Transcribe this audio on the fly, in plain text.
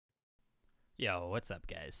Yo, what's up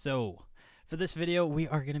guys? So, for this video, we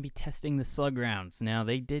are going to be testing the slug rounds. Now,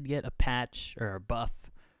 they did get a patch, or a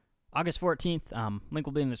buff, August 14th. Link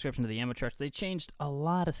will be in the description to the ammo charts. They changed a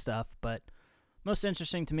lot of stuff, but most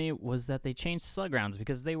interesting to me was that they changed slug rounds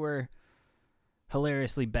because they were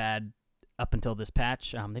hilariously bad up until this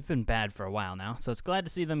patch. They've been bad for a while now, so it's glad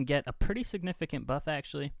to see them get a pretty significant buff,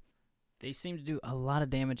 actually. They seem to do a lot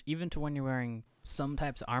of damage, even to when you're wearing some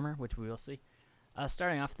types of armor, which we will see.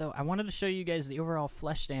 Starting off, though, I wanted to show you guys the overall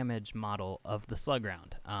flesh damage model of the slug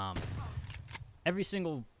round. Every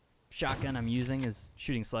single shotgun I'm using is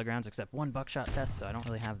shooting slug rounds, except one buckshot test, so I don't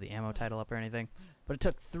really have the ammo title up or anything. But it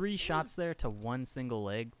took 3 shots there to one single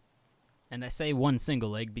leg. And I say one single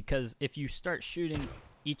leg because if you start shooting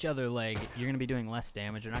each other leg, you're going to be doing less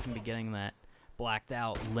damage. You're not going to be getting that blacked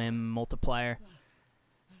out limb multiplier.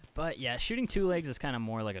 But yeah, shooting 2 legs is kind of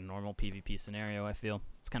more like a normal PvP scenario, I feel.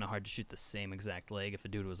 It's kind of hard to shoot the same exact leg if a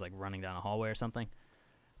dude was like running down a hallway or something.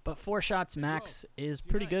 But 4 shots max is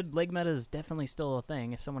pretty good. Leg meta is definitely still a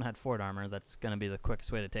thing. If someone had fort armor, that's going to be the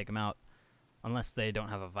quickest way to take them out. Unless they don't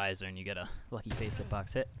have a visor and you get a lucky face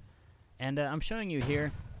hitbox hit. And I'm showing you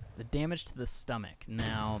here the damage to the stomach.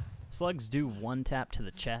 Now, slugs do 1 tap to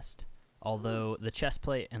the chest, although the chest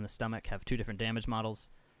plate and the stomach have 2 different damage models.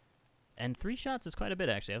 And 3 shots is quite a bit,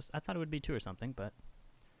 actually. I thought it would be 2 or something, but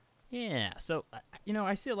yeah. So, you know,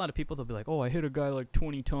 I see a lot of people, they'll be like, oh, I hit a guy like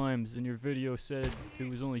 20 times, and your video said it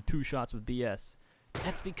was only 2 shots with BS.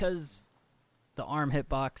 That's because the arm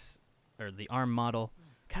hitbox, or the arm model,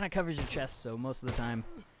 kind of covers your chest, so most of the time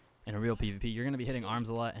in a real PvP, you're going to be hitting arms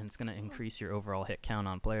a lot, and it's going to increase your overall hit count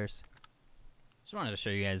on players. Just wanted to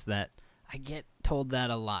show you guys that. I get told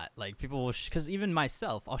that a lot. Like, people will, because even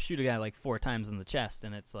myself, I'll shoot a guy like 4 times in the chest,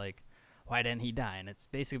 and it's like, why didn't he die? And it's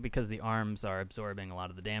basically because the arms are absorbing a lot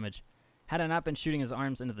of the damage. Had I not been shooting his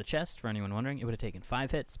arms into the chest, for anyone wondering, it would have taken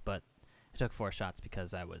 5 hits, but it took 4 shots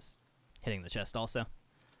because I was hitting the chest also.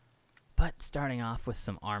 But starting off with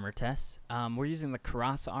some armor tests, we're using the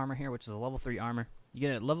Karasa armor here, which is a level 3 armor. You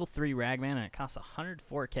get a level 3 ragman, and it costs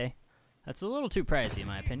 104k. That's a little too pricey in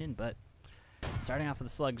my opinion, but starting off with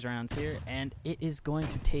the slugs rounds here, and it is going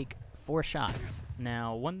to take 4 shots.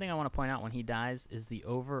 Now, one thing I want to point out when he dies is the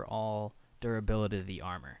overall durability of the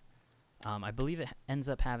armor. I believe it ends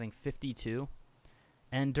up having 52.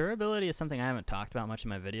 And durability is something I haven't talked about much in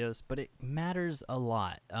my videos, but it matters a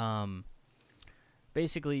lot.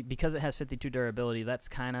 Basically, because it has 52 durability, that's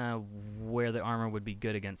kind of where the armor would be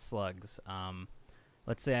good against slugs.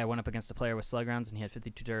 Let's say I went up against a player with slug rounds and he had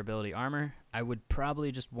 52 durability armor, I would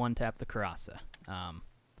probably just one-tap the Karasa.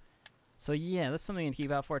 So yeah, that's something to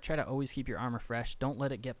keep out for. Try to always keep your armor fresh. Don't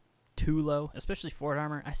let it get too low, especially fort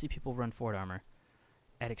armor. I see people run fort armor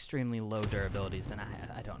at extremely low durabilities, and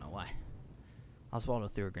I don't know why. Oswaldo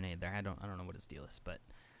threw a grenade there. I don't know what his deal is, but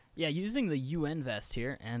yeah, using the UN vest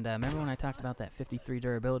here, and remember when I talked about that 53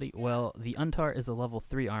 durability? Well, the Untar is a level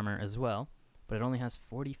 3 armor as well, but it only has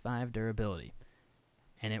 45 durability,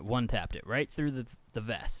 and it one-tapped it right through the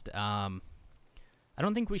vest. I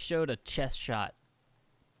don't think we showed a chest shot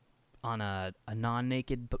on a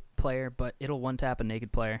non-naked player, but it'll one-tap a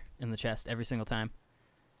naked player in the chest every single time.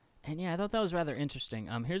 And yeah, I thought that was rather interesting.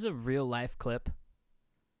 Here's a real-life clip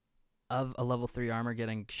of a level 3 armor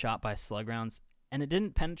getting shot by slug rounds, and it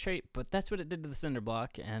didn't penetrate, but that's what it did to the cinder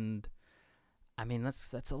block, and I mean,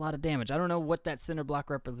 that's a lot of damage. I don't know what that cinder block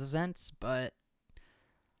represents, but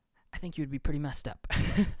I think you'd be pretty messed up.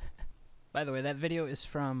 By the way, that video is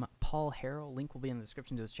from Paul Harrell. Link will be in the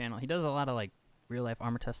description to his channel. He does a lot of like real-life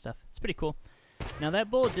armor test stuff. It's pretty cool. Now,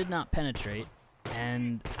 that bullet did not penetrate,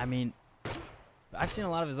 and I mean, I've seen a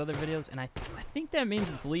lot of his other videos, and I think that means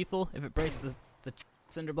it's lethal if it breaks the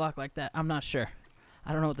cinder block like that. I'm not sure.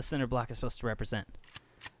 I don't know what the cinder block is supposed to represent.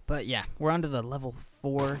 But yeah, we're on to the level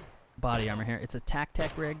 4 body armor here. It's a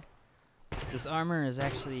Tactec rig. This armor is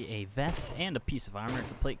actually a vest and a piece of armor.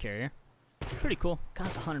 It's a plate carrier. Pretty cool.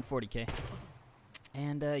 Costs 140k.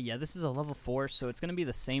 And yeah, this is a level 4, so it's going to be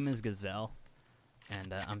the same as Gazelle.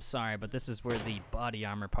 And I'm sorry, but this is where the body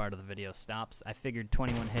armor part of the video stops. I figured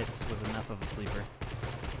 21 hits was enough of a sleeper,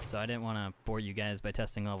 so I didn't want to bore you guys by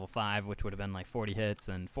testing level 5, which would have been like 40 hits,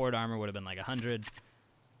 and fort armor would have been like 100.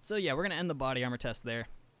 So yeah, we're going to end the body armor test there.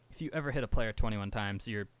 If you ever hit a player 21 times,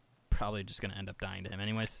 you're probably just going to end up dying to him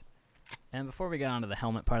anyways. And before we get on to the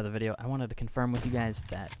helmet part of the video, I wanted to confirm with you guys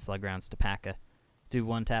that slug rounds to P.A.K.A. do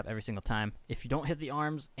 1 tap every single time if you don't hit the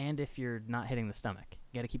arms and if you're not hitting the stomach.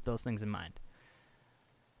 You got to keep those things in mind.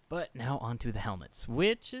 But now onto the helmets,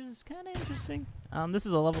 which is kind of interesting. This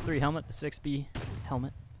is a level 3 helmet, the 6B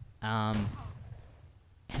helmet. And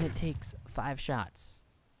it takes 5 shots.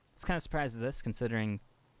 I was kind of surprised at this, considering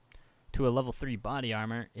to a level 3 body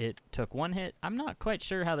armor, it took 1 hit. I'm not quite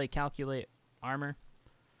sure how they calculate armor.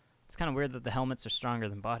 It's kind of weird that the helmets are stronger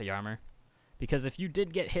than body armor, because if you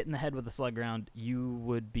did get hit in the head with a slug round, you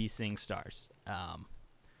would be seeing stars.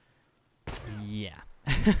 Yeah.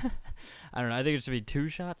 I don't know. I think it should be 2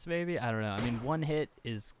 shots, maybe. I don't know. I mean, 1 hit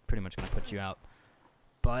is pretty much going to put you out.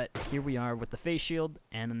 But here we are with the face shield,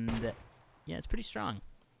 and yeah, it's pretty strong.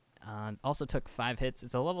 Also took 5 hits.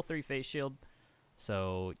 It's a level 3 face shield,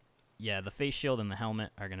 so yeah, the face shield and the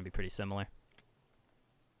helmet are going to be pretty similar.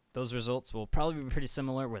 Those results will probably be pretty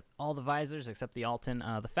similar with all the visors except the Alton.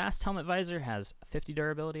 The fast helmet visor has 50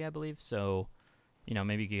 durability, I believe, so you know,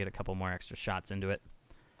 maybe you could get a couple more extra shots into it.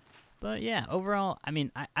 But yeah, overall, I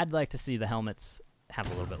mean, I'd like to see the helmets have a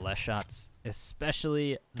little bit less shots,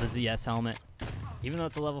 especially the ZS helmet. Even though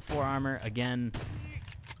it's a level 4 armor, again,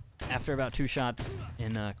 after about 2 shots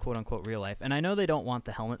in quote-unquote real life. And I know they don't want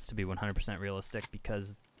the helmets to be 100% realistic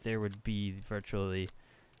because there would be virtually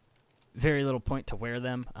very little point to wear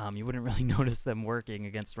them. You wouldn't really notice them working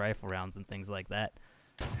against rifle rounds and things like that.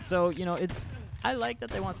 So, you know, I like that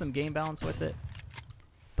they want some game balance with it.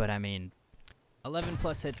 But, I mean, 11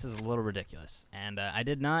 plus hits is a little ridiculous. And I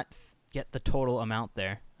did not get the total amount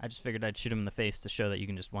there. I just figured I'd shoot him in the face to show that you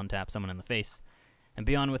can just one-tap someone in the face and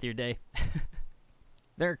be on with your day.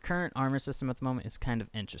 Their current armor system at the moment is kind of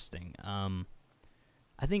interesting.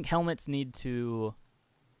 I think helmets need to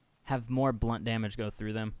have more blunt damage go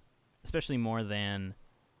through them, especially more than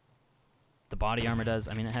the body armor does.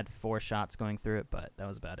 I mean, it had 4 shots going through it, but that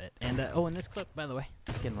was about it. And oh, in this clip, by the way,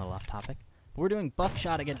 getting a little off topic, we're doing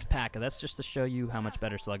buckshot against P.A.K.A. That's just to show you how much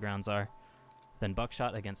better slug rounds are than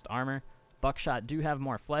buckshot against armor. Buckshot do have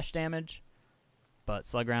more flesh damage, but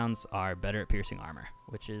slug rounds are better at piercing armor,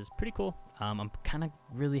 which is pretty cool. I'm kind of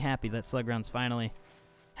really happy that slug rounds finally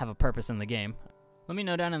have a purpose in the game. Let me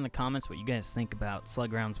know down in the comments what you guys think about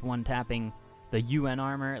slug rounds one-tapping the UN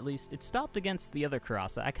armor, at least. It stopped against the other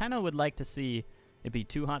Karasa. I kind of would like to see it be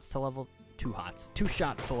 2 shots to level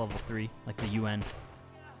 3, like the UN.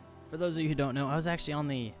 For those of you who don't know, I was actually on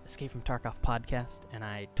the Escape from Tarkov podcast, and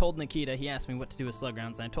I told Nikita, he asked me what to do with slug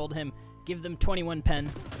rounds, and I told him, give them 21 pen,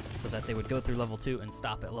 so that they would go through level 2 and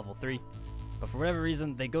stop at level 3. But for whatever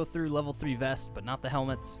reason, they go through level 3 vest, but not the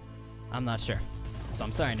helmets. I'm not sure. So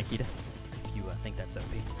I'm sorry, Nikita, if you think that's OP.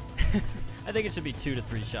 I think it should be 2 to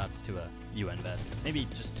 3 shots to a UN vest. Maybe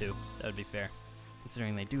just 2. That would be fair,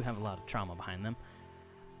 considering they do have a lot of trauma behind them.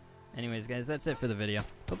 Anyways, guys, that's it for the video.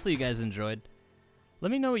 Hopefully you guys enjoyed.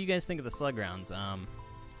 Let me know what you guys think of the slug rounds.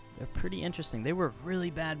 They're pretty interesting. They were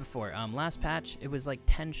really bad before. Last patch, it was like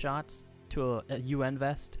 10 shots to a UN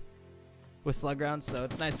vest with slug rounds, so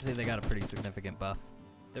it's nice to see they got a pretty significant buff.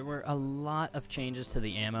 There were a lot of changes to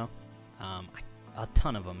the ammo, a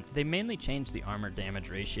ton of them. They mainly changed the armor damage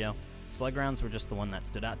ratio. Slug rounds were just the one that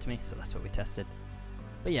stood out to me, so that's what we tested.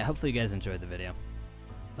 But yeah, hopefully you guys enjoyed the video.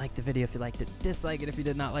 Like the video if you liked it, dislike it if you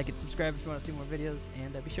did not like it, subscribe if you want to see more videos,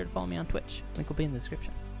 and be sure to follow me on Twitch. Link will be in the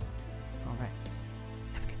description.